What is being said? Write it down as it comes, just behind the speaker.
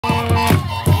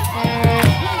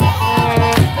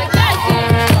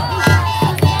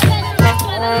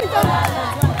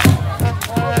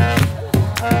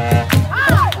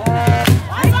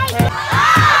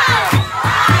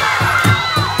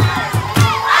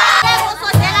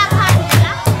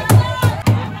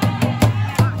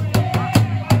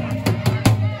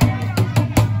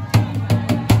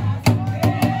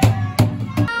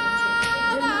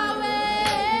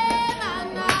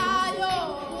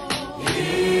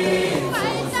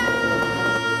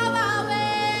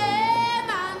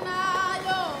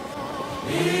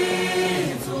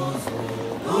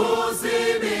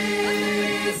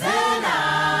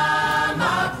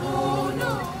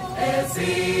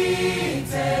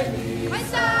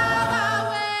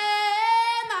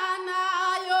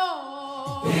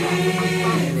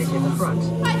in the front.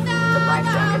 The life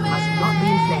jacket must not be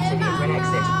inflated into an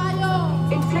exit.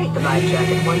 Inflate the life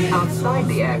jacket once outside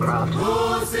the aircraft.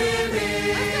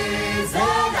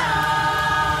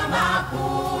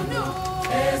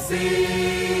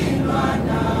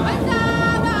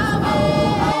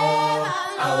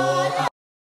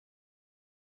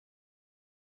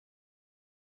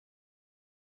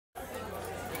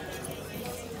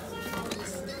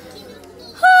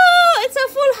 It's a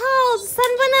full house.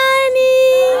 Sanbanani.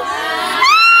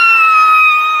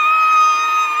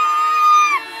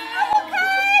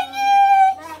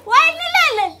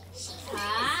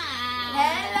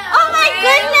 Oh my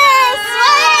goodness!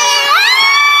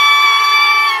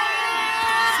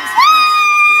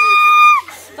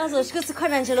 Bazoshika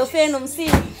sikhona nje lo feno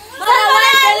umsini. How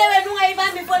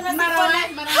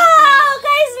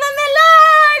guys,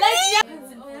 mamelodi.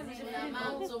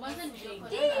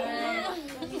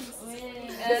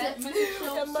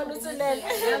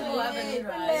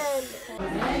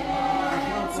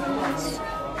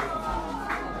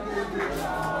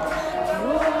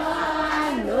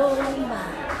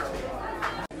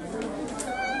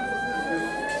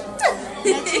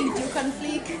 You can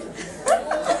flick.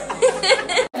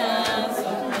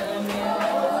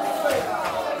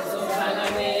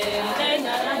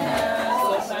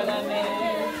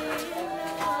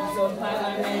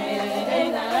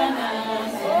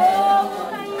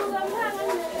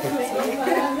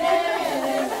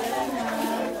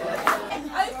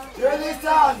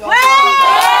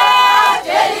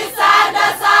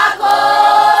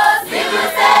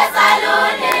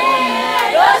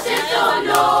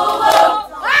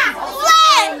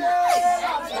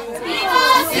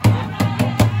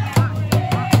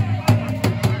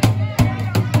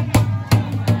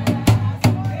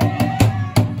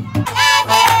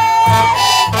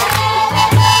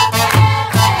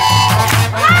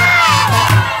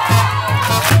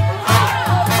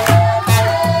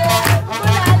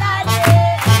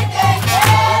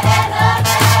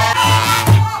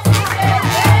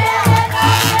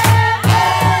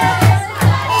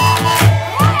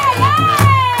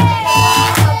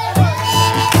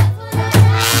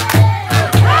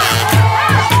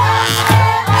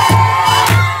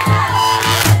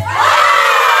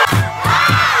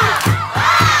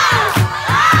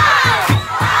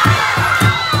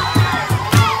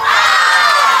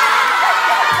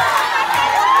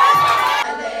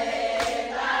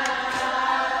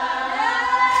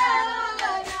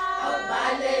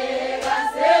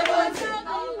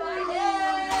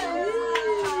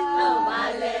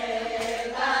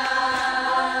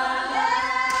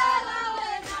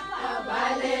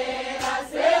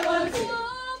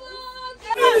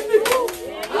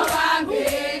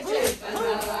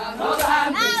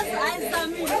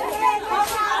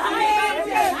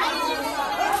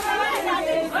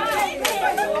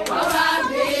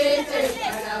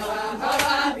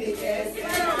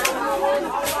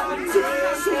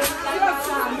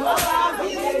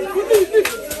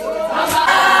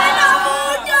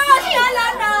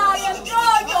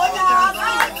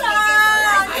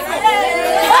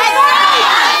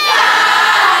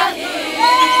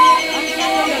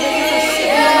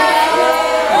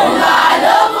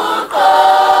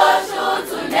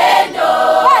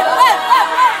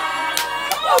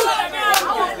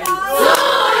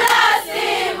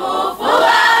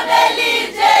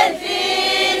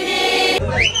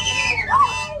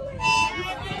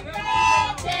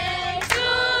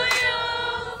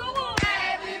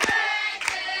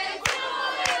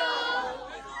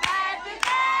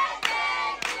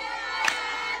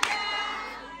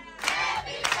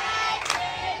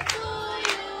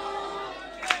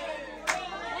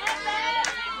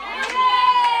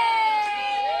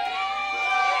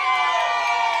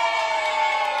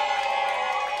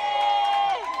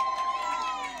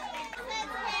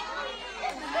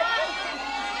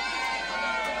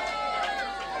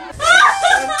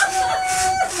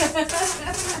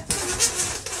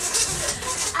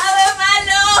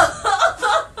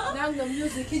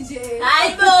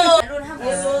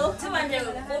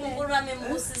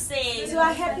 So a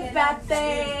happy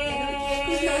birthday.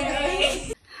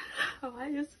 How are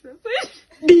you?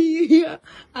 Yeah.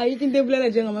 I think they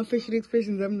blend a my facial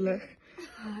expressions. I'm like,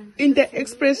 in the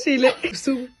expression,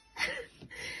 so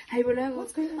I will know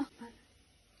what's going on.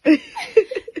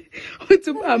 What's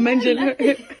up, Angela?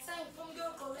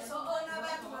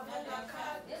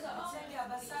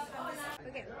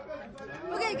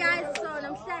 Okay guys, so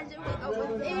I'm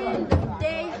within the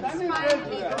day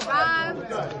finally arrived.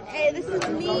 Hey, this is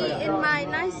me in my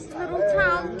nice little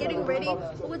town getting ready.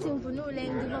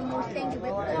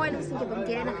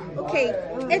 Okay,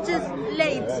 it's just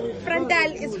late.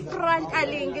 Frontal is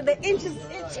frontaling. The inch is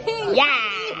itching. Yeah.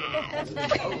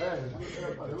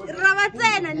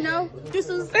 Rabatsena, no. This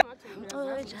is.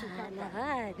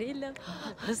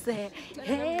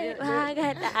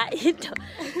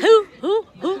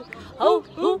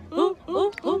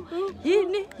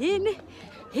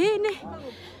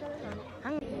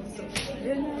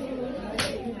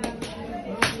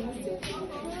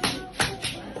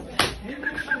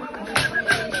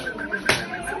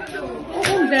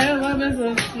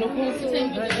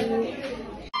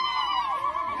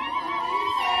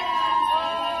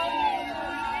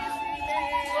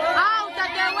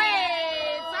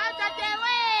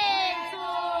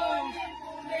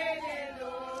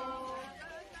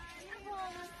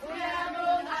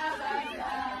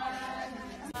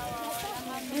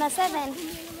 Na 7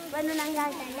 wena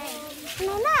nangaza 9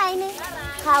 na 9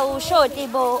 hawushoti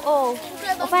bo oh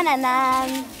ufana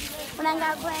nami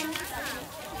unangakwena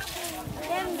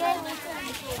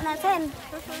una 10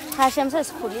 hashe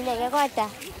msesikhulile ke kodwa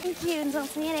ikiyo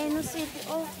ngizongithengela yena usweet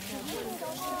oh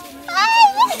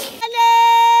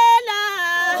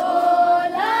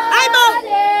Aibo!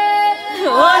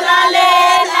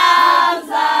 Olalela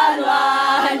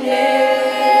mzalwane.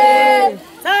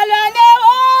 Zalwane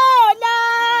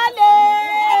olale.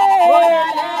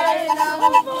 Olalela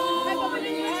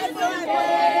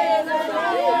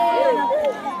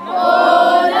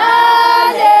olale.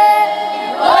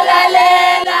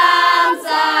 Olalela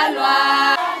mzalwane.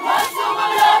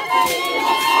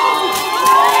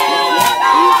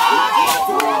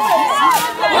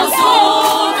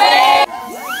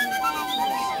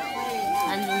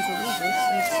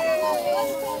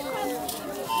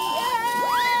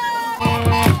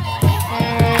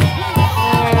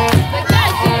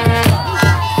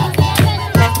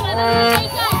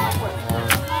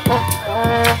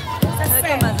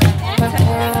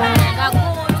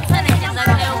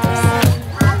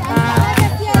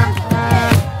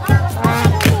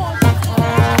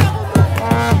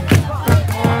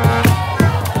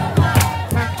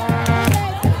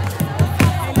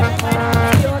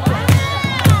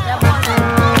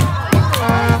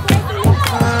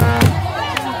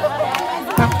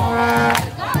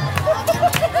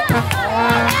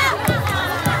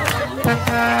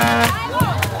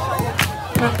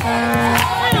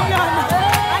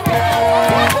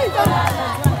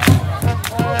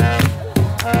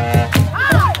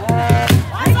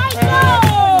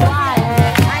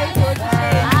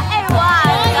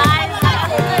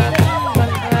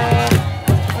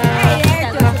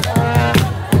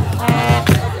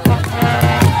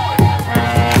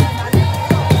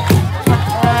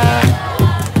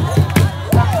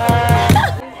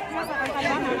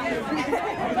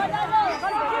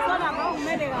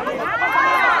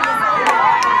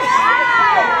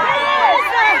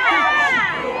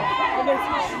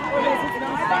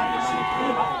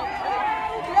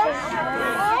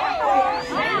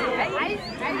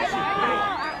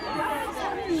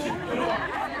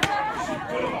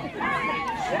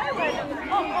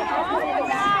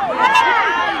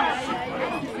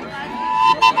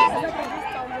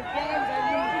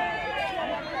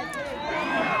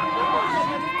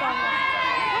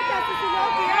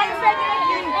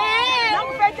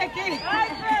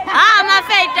 Ah, my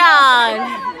face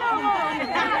down.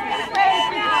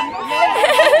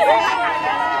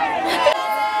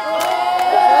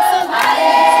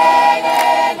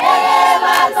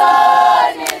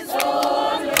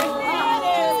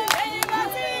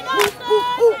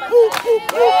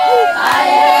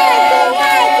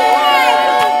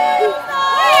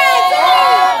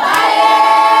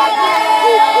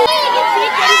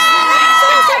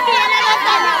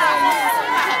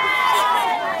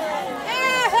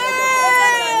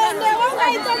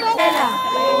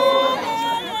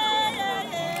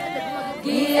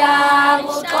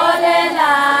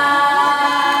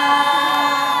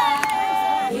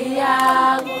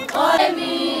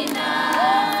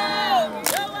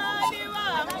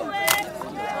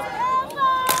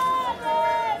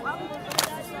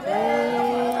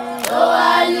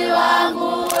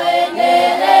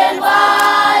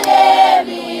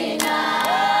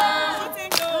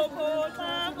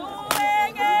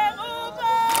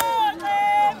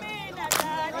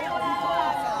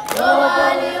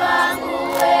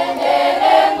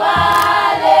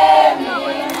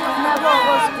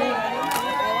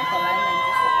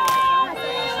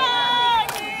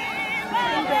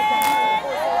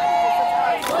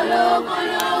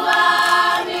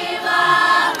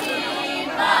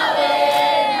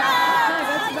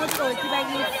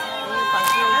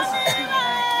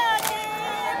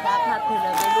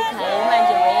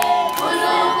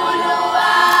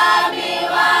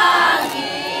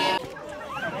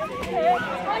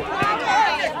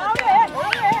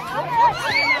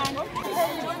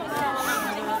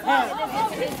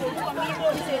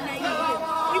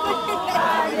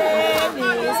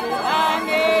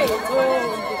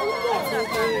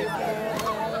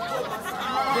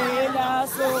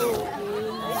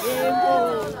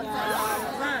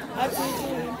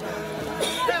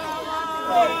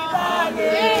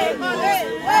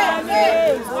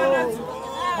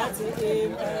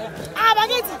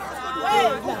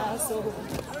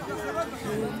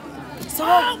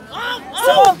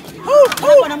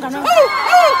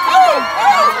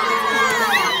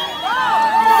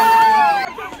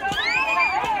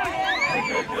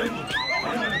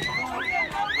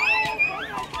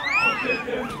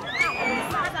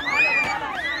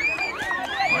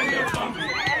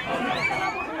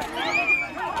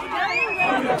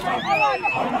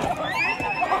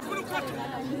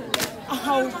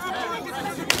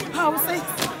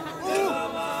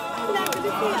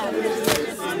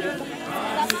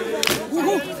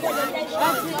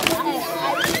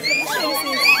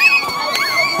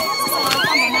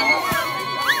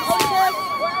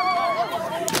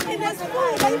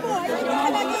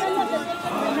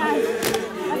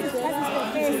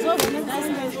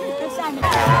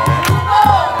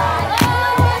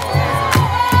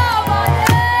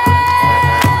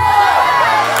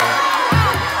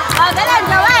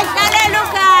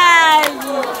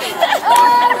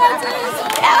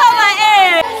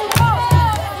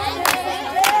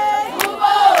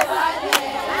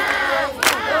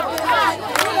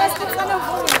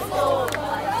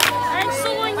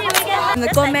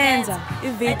 Ngicomenza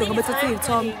ivideo ngoba sithi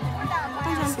ithombe.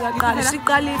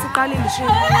 Siqalile shi.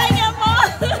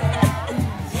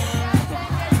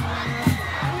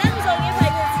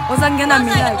 Uzangena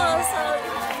mina.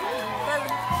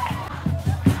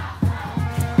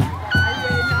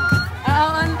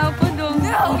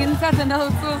 Nginithatha nawo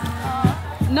so.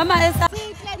 Noma esa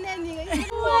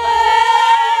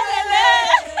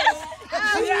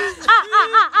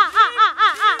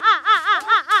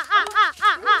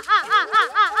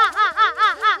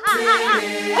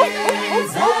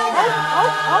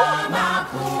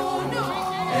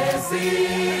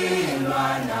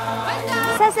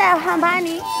Sasa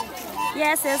hambani.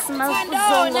 Yes,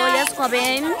 mazongo, yes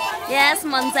Robin. Yes,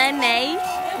 Monzane.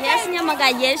 Yes, Nyamaga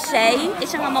Yeshe.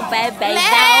 Ishangama baby.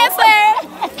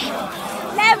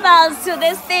 Levels to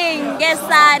this thing. Yes,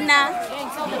 Sana.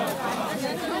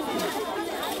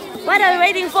 What are we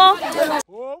waiting for?